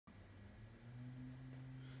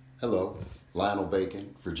Hello, Lionel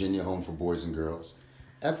Bacon, Virginia Home for Boys and Girls.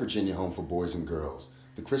 At Virginia Home for Boys and Girls,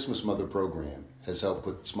 the Christmas Mother program has helped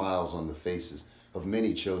put smiles on the faces of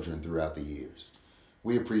many children throughout the years.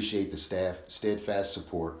 We appreciate the staff's steadfast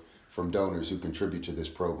support from donors who contribute to this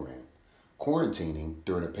program. Quarantining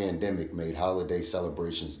during a pandemic made holiday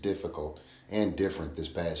celebrations difficult and different this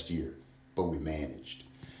past year, but we managed.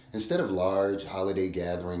 Instead of large holiday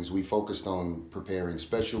gatherings, we focused on preparing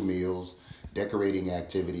special meals, decorating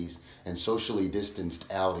activities, and socially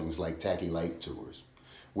distanced outings like tacky light tours.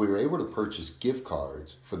 We were able to purchase gift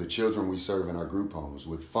cards for the children we serve in our group homes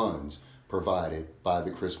with funds provided by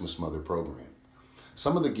the Christmas Mother program.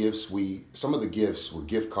 Some of the gifts were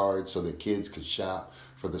gift cards so that kids could shop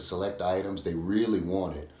for the select items they really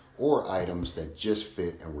wanted or items that just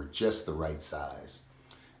fit and were just the right size.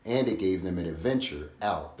 And it gave them an adventure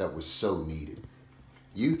out that was so needed.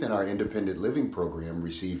 Youth in our independent living program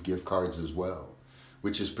receive gift cards as well,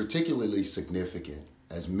 which is particularly significant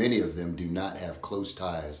as many of them do not have close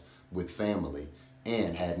ties with family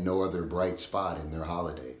and had no other bright spot in their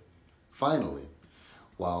holiday. Finally,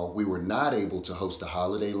 while we were not able to host a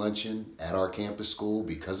holiday luncheon at our campus school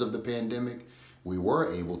because of the pandemic, we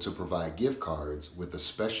were able to provide gift cards with a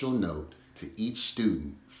special note to each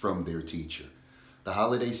student from their teacher. The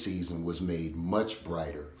holiday season was made much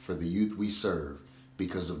brighter for the youth we serve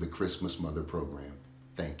because of the Christmas Mother program.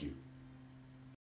 Thank you.